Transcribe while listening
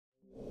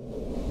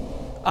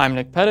I'm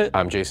Nick Pettit.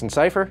 I'm Jason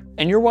Seifer.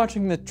 And you're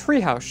watching the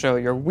Treehouse Show,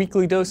 your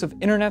weekly dose of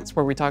internets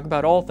where we talk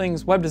about all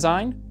things web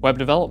design, web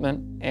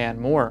development, and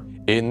more.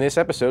 In this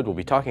episode, we'll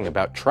be talking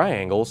about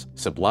triangles,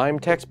 Sublime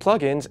text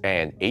plugins,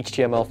 and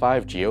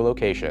HTML5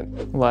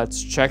 geolocation.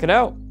 Let's check it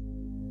out.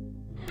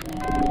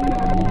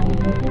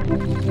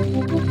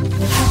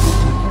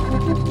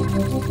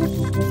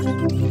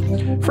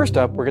 First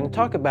up, we're going to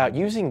talk about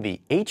using the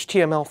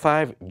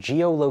HTML5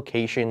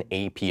 Geolocation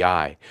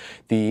API.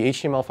 The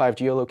HTML5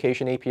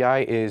 Geolocation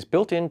API is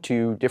built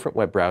into different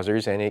web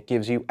browsers, and it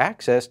gives you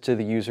access to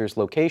the user's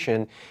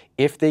location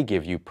if they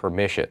give you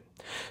permission.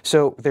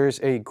 So there's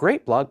a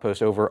great blog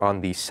post over on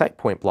the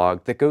SitePoint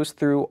blog that goes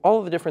through all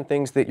of the different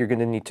things that you're going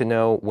to need to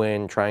know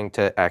when trying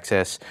to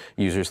access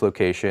users'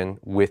 location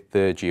with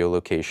the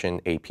geolocation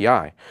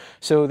API.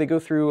 So they go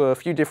through a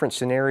few different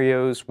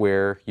scenarios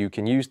where you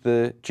can use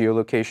the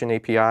geolocation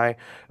API.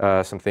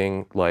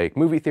 Something like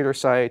movie theater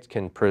sites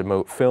can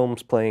promote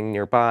films playing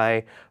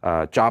nearby,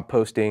 job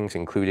postings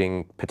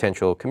including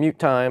potential commute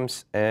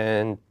times,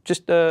 and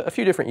just a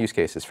few different use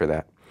cases for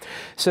that.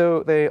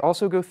 So they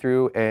also go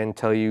through and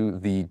tell you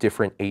the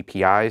different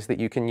APIs that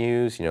you can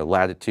use,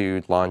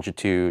 latitude,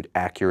 longitude,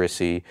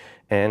 accuracy,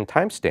 and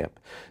timestamp.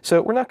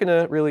 So we're not going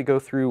to really go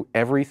through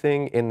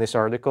everything in this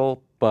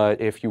article,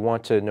 but if you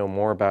want to know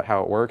more about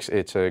how it works,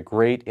 it's a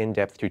great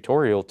in-depth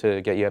tutorial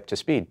to get you up to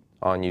speed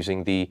on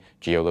using the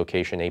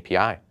geolocation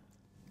API.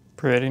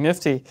 Pretty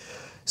nifty.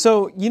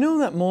 So you know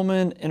that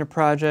moment in a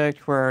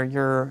project where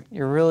you're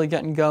really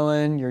getting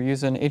going, you're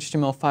using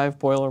HTML5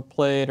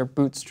 boilerplate or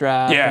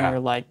Bootstrap, and you're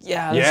like, this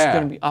is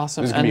going to be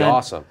awesome. This is going to be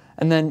awesome.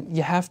 And then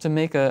you have to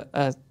make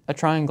a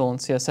triangle in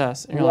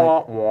CSS, and you're like,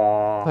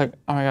 oh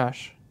my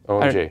gosh,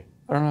 OMG.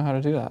 I don't know how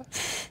to do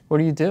that. What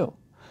do you do?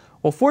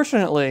 Well,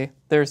 fortunately,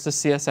 there's the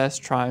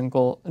CSS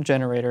triangle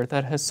generator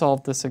that has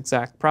solved this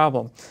exact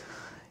problem.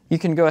 You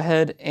can go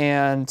ahead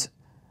and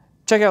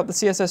check out the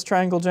CSS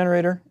triangle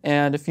generator,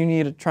 and if you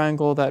need a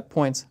triangle that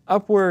points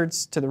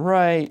upwards, to the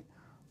right,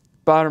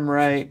 bottom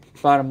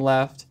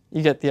left,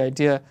 you get the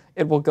idea.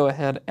 It will go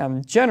ahead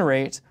and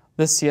generate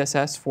the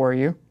CSS for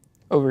you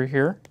over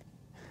here.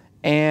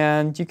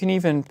 And you can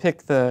even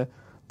pick the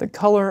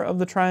color of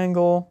the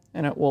triangle,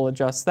 and it will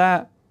adjust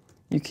that.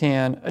 You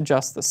can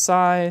adjust the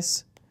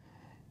size.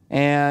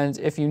 And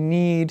if you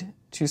need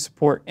to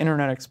support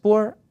Internet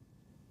Explorer,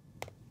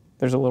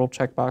 there's a little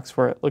checkbox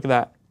for it. Look at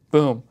that.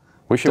 Boom.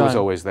 Wish it was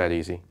always that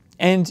easy.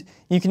 And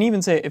you can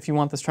even say if you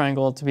want this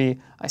triangle to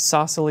be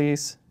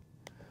isosceles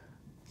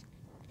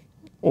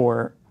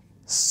or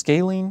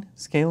scaling.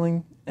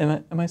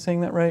 Am I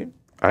saying that right?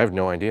 I have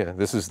no idea.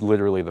 This is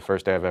literally the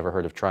first day I've ever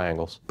heard of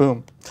triangles.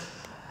 Boom.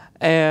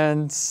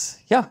 And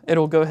yeah,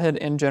 it'll go ahead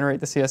and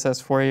generate the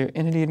CSS for you,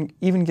 and it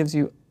even gives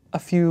you a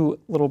few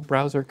little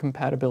browser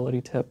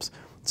compatibility tips.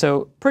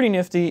 So pretty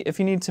nifty. If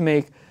you need to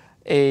make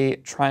a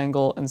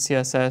triangle in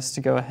CSS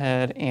to go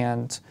ahead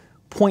and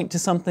point to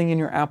something in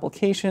your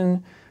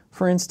application,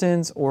 for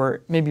instance,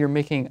 or maybe you're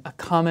making a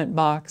comment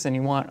box and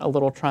you want a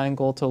little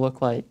triangle to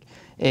look like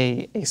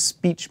a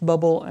speech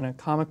bubble in a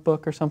comic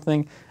book or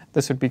something,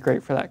 this would be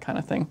great for that kind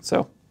of thing.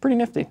 So pretty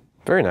nifty.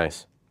 Very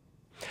nice.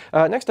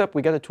 Next up,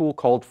 we got a tool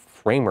called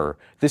Framer.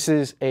 This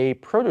is a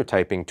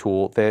prototyping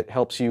tool that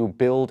helps you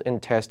build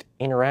and test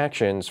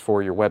interactions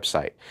for your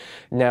website.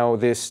 Now,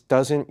 this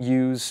doesn't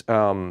use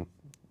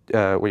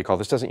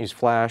this doesn't use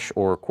Flash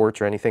or Quartz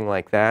or anything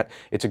like that.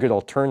 It's a good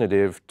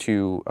alternative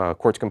to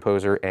Quartz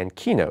Composer and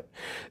Keynote.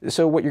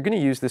 So what you're going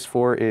to use this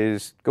for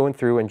is going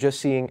through and just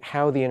seeing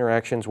how the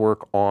interactions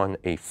work on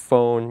a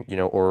phone,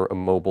 or a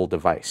mobile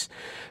device.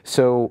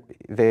 So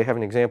they have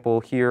an example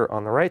here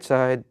on the right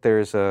side.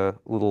 There's a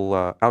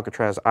little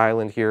Alcatraz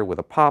island here with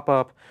a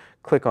pop-up.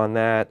 Click on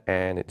that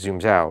and it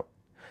zooms out.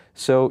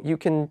 So you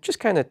can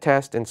just kind of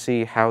test and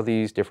see how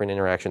these different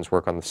interactions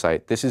work on the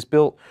site. This is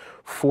built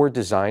for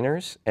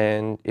designers,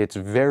 and it's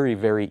very,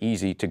 very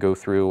easy to go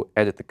through,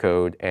 edit the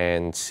code,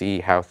 and see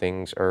how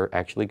things are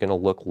actually going to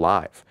look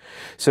live.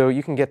 So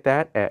you can get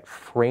that at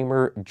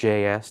framer.js.com,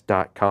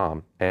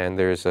 and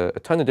there's a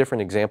ton of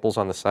different examples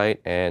on the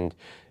site, and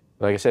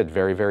like I said,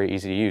 very, very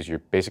easy to use. You're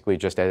basically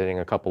just editing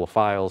a couple of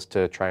files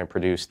to try and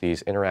produce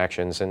these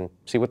interactions and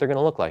see what they're going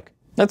to look like.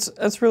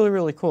 That's really,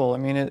 really cool. I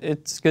mean,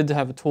 it's good to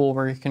have a tool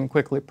where you can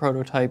quickly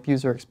prototype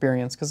user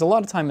experience, because a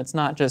lot of time it's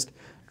not just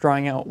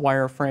drawing out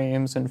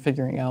wireframes and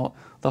figuring out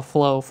the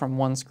flow from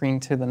one screen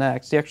to the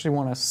next. You actually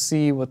want to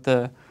see what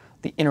the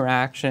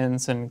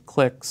interactions and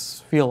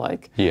clicks feel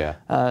like. Yeah.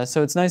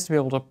 So it's nice to be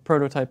able to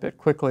prototype it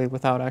quickly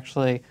without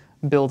actually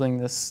building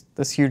this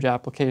huge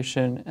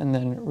application and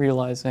then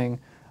realizing,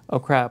 oh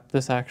crap,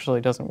 this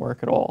actually doesn't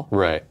work at all.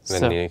 Right.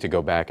 Then needing to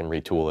go back and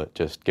retool it.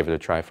 Just give it a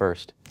try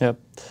first. Yep.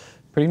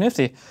 Pretty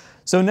nifty.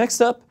 So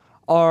next up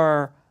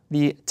are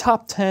the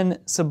top 10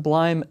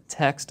 Sublime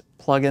text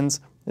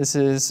plugins. This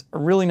is a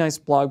really nice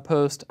blog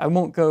post. I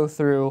won't go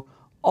through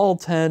all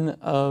 10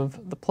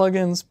 of the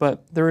plugins,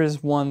 but there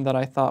is one that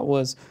I thought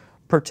was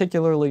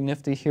particularly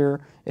nifty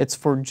here. It's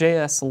for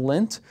JS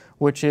Lint,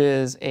 which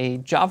is a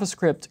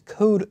JavaScript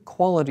code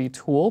quality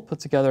tool put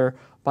together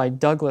by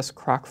Douglas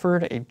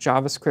Crockford, a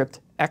JavaScript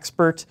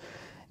expert.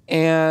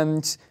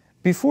 And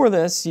before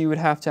this, you would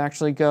have to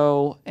actually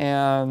go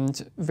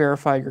and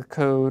verify your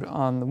code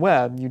on the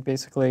web. You'd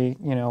basically,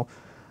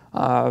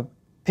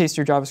 paste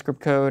your JavaScript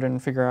code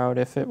and figure out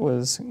if it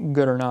was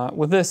good or not.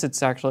 With this,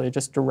 it's actually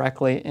just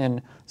directly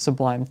in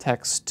Sublime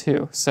Text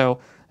 2. So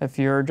if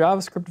you're a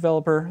JavaScript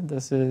developer,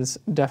 this is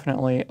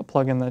definitely a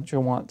plugin that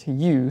you'll want to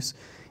use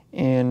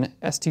in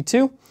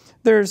ST2.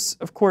 There's,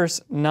 of course,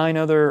 9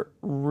 other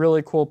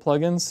really cool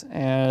plugins,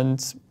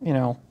 and, we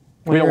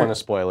don't want to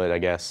spoil it, I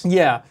guess.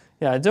 Yeah,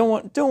 don't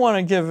want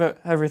to give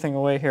everything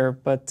away here,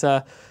 but,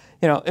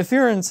 if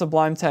you're in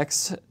Sublime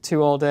Text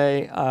 2 all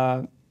day,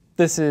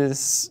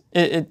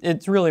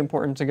 it's really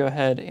important to go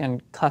ahead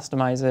and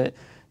customize it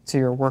to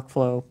your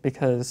workflow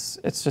because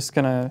it's just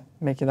going to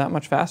make you that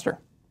much faster.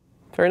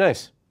 Very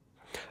nice.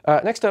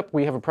 Next up,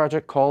 we have a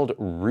project called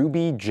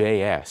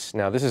RubyJS.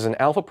 Now, this is an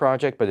alpha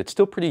project, but it's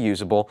still pretty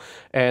usable.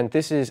 And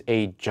this is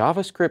a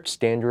JavaScript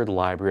standard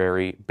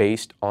library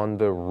based on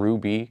the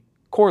Ruby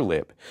core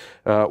lib.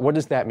 What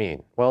does that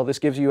mean? Well, this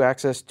gives you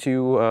access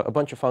to a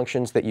bunch of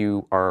functions that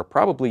you are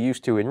probably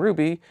used to in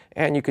Ruby,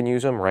 and you can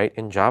use them right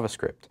in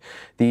JavaScript.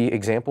 The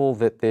example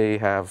that they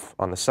have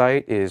on the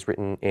site is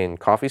written in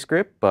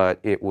CoffeeScript, but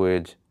it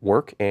would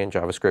work in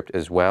JavaScript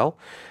as well.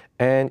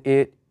 And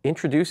it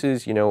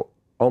introduces,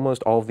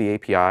 almost all of the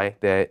API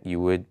that you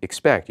would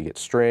expect. You get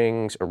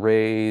strings,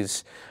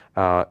 arrays,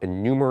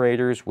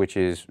 enumerators, which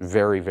is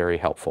very, very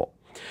helpful.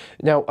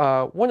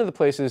 Now, one of the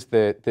places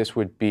that this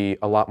would be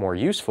a lot more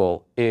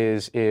useful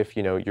is if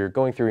you're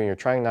going through and you're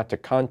trying not to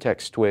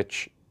context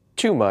switch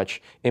too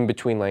much in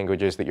between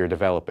languages that you're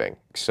developing.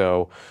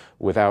 So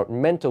without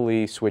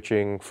mentally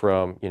switching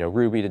from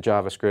Ruby to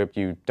JavaScript,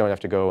 you don't have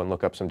to go and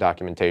look up some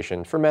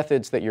documentation for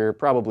methods that you're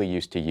probably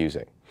used to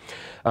using.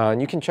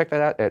 And you can check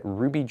that out at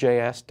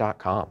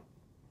rubyjs.com.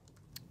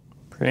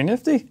 Pretty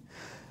nifty.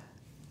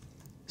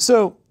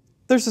 So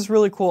there's this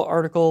really cool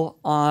article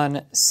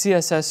on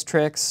CSS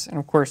tricks, and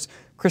of course,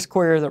 Chris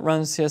Coyier that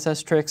runs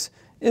CSS tricks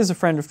is a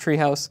friend of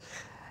Treehouse.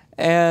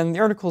 And the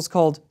article is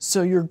called,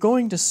 "So You're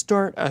Going to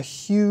Start a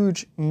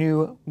Huge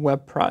New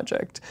Web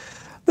Project."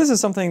 This is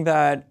something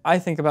that I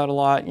think about a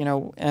lot,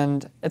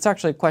 and it's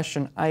actually a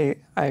question I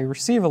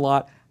receive a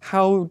lot.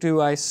 How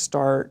do I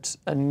start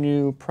a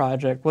new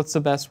project? What's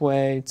the best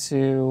way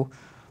to,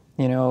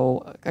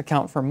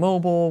 account for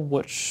mobile?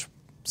 Which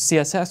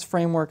CSS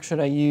framework should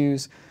I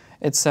use,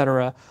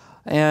 etc.?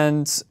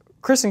 And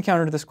Chris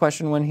encountered this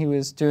question when he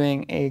was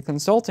doing a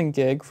consulting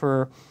gig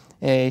for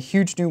a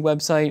huge new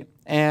website,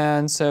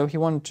 and so he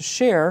wanted to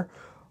share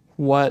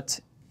what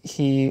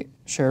he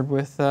shared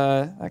with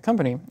that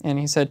company. And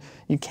he said,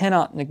 you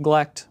cannot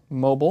neglect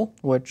mobile,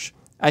 which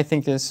I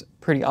think is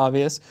pretty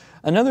obvious.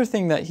 Another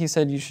thing that he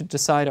said you should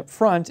decide up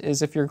front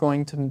is if you're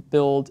going to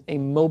build a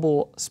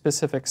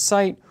mobile-specific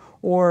site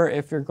or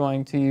if you're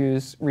going to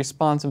use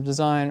responsive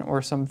design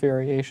or some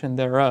variation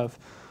thereof.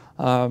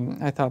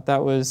 I thought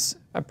that was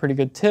a pretty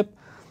good tip.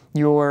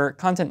 Your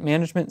content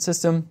management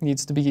system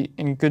needs to be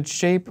in good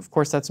shape. Of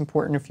course, that's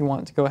important if you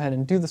want to go ahead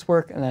and do this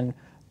work and then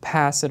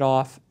pass it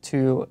off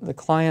to the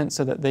client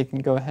so that they can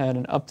go ahead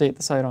and update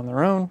the site on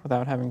their own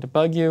without having to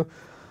bug you.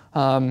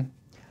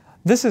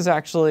 This is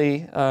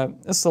actually,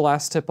 this is the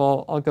last tip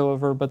I'll go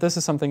over, but this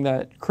is something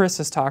that Chris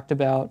has talked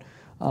about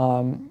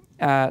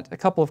at a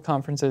couple of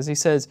conferences. He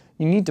says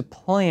you need to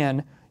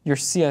plan your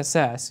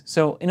CSS.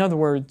 So in other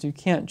words, you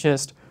can't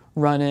just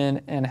run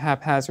in and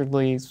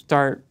haphazardly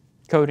start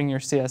coding your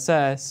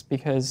CSS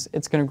because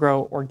it's going to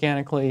grow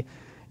organically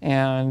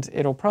and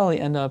it'll probably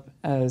end up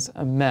as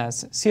a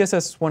mess. CSS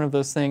is one of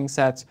those things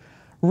that's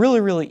really,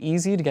 really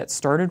easy to get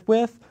started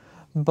with,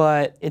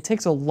 but it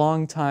takes a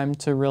long time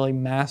to really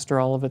master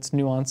all of its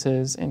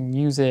nuances and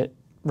use it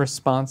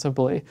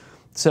responsibly.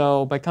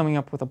 So by coming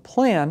up with a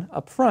plan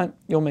up front,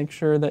 you'll make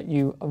sure that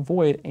you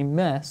avoid a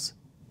mess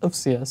of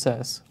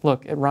CSS.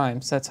 Look, it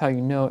rhymes. That's how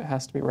you know it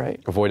has to be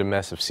right. Avoid a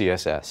mess of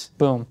CSS.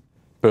 Boom.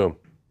 Boom.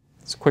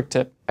 It's a quick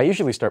tip. I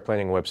usually start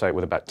planning a website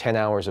with about 10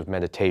 hours of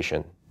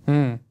meditation,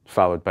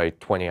 followed by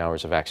 20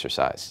 hours of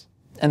exercise.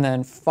 And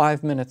then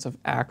 5 minutes of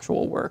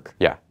actual work.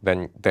 Yeah,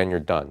 then you're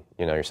done.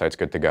 Your site's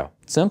good to go.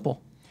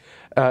 Simple.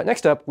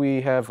 Next up,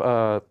 we have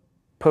a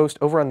post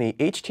over on the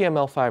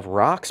HTML5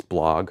 Rocks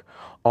blog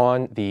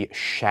on the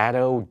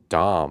Shadow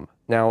DOM.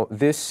 Now,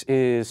 this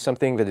is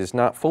something that is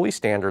not fully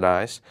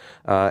standardized,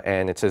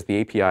 and it says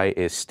the API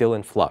is still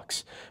in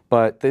flux.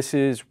 But this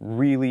is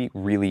really,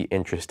 really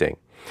interesting.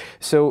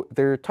 So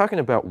they're talking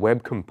about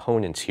web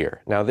components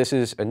here. Now, this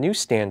is a new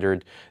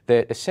standard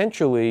that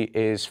essentially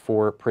is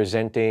for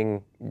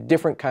presenting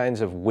different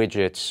kinds of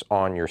widgets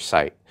on your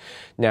site.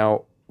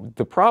 Now,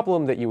 the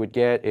problem that you would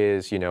get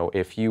is,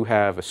 if you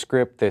have a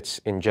script that's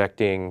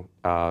injecting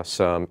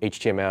some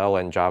HTML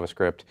and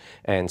JavaScript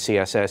and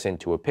CSS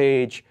into a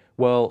page,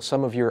 well,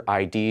 some of your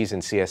IDs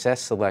and CSS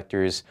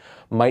selectors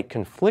might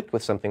conflict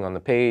with something on the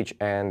page,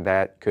 and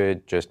that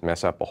could just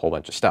mess up a whole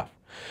bunch of stuff.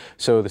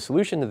 So the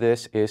solution to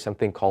this is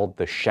something called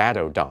the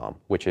Shadow DOM,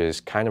 which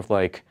is kind of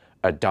like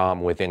a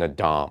DOM within a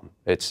DOM.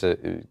 It's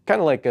kind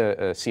of like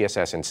a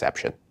CSS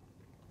inception.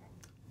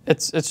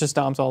 It's just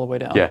DOMs all the way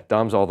down. Yeah,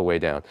 DOMs all the way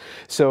down.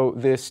 So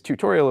this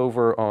tutorial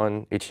over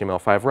on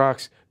HTML5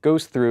 Rocks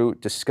goes through,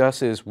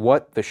 discusses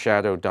what the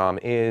shadow DOM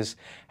is,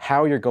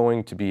 how you're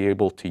going to be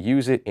able to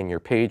use it in your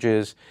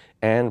pages,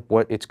 and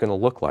what it's going to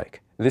look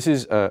like. This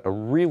is a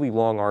really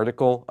long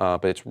article,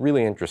 but it's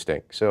really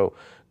interesting. So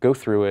go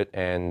through it,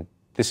 and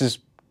this is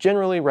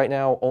generally right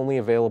now only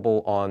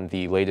available on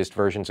the latest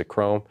versions of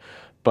Chrome,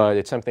 but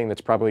it's something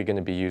that's probably going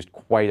to be used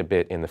quite a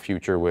bit in the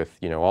future with,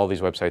 you know, all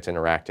these websites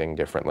interacting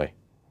differently.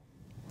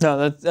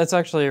 No, that's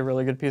actually a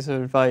really good piece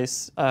of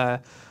advice.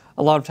 A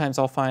lot of times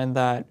I'll find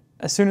that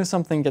as soon as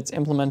something gets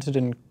implemented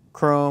in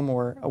Chrome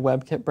or a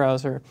WebKit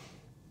browser,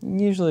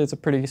 usually it's a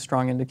pretty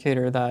strong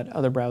indicator that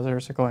other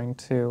browsers are going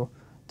to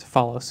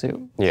follow suit.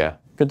 Yeah.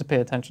 Good to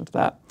pay attention to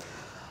that.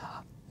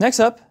 Next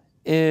up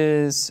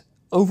is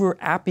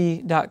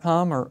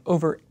OverAPI.com or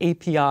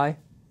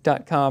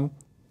OverAPI.com.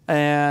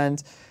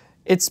 And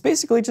it's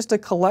basically just a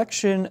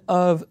collection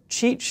of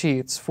cheat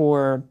sheets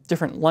for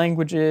different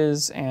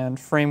languages and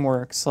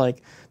frameworks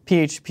like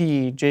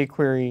PHP,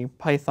 jQuery,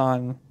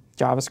 Python,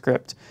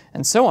 JavaScript,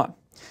 and so on.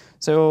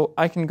 So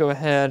I can go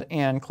ahead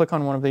and click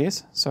on one of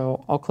these.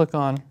 So I'll click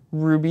on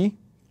Ruby.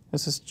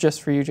 This is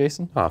just for you,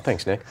 Jason. Oh,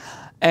 thanks, Nick.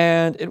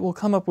 And it will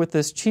come up with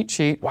this cheat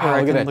sheet. Wow, where I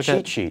look can at that look cheat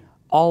at sheet.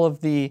 all of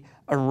the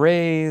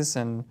arrays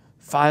and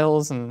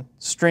files and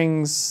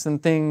strings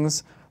and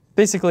things.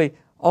 Basically,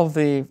 all of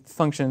the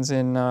functions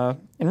in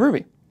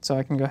Ruby. So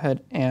I can go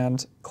ahead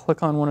and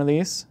click on one of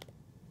these.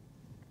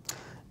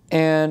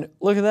 And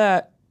look at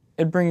that.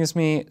 It brings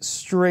me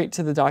straight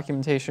to the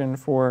documentation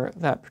for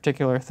that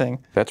particular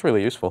thing. That's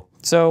really useful.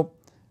 So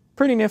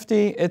pretty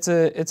nifty. It's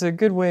a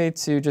good way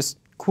to just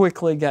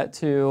quickly get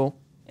to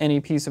any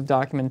piece of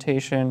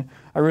documentation.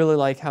 I really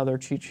like how their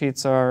cheat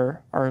sheets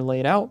are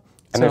laid out.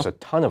 And there's a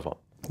ton of them.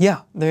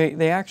 Yeah,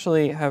 they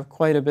actually have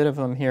quite a bit of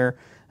them here.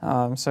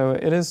 So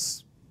it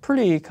is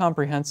pretty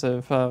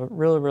comprehensive,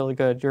 really, really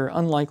good. You're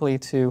unlikely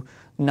to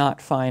not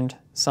find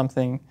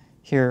something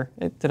here.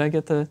 Did I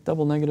get the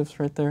double negatives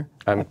right there?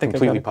 I'm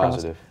completely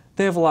positive.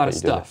 They have a lot of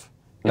stuff.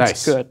 Nice.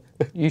 It's good.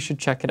 You should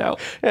check it out.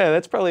 Yeah,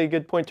 that's probably a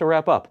good point to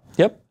wrap up.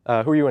 Yep.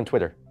 Who are you on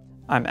Twitter?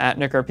 I'm at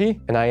NickRP.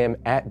 And I am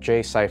at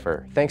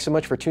Seifer. Thanks so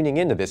much for tuning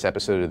in to this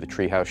episode of the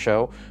Treehouse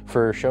Show.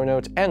 For show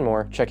notes and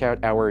more, check out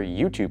our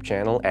YouTube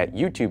channel at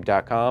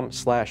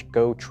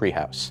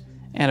youtube.com/GoTreehouse.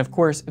 And of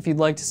course, if you'd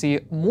like to see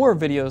more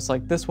videos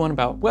like this one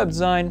about web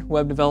design,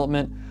 web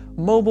development,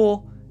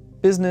 mobile,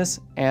 business,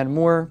 and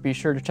more, be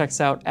sure to check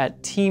us out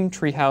at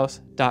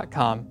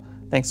teamtreehouse.com.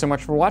 Thanks so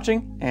much for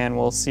watching, and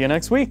we'll see you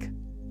next week.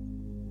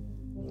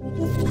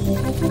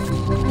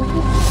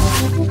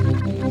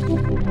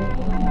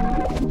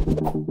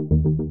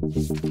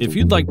 If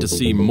you'd like to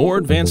see more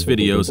advanced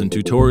videos and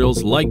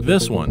tutorials like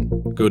this one,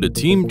 go to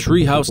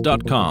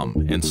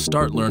teamtreehouse.com and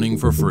start learning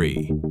for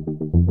free.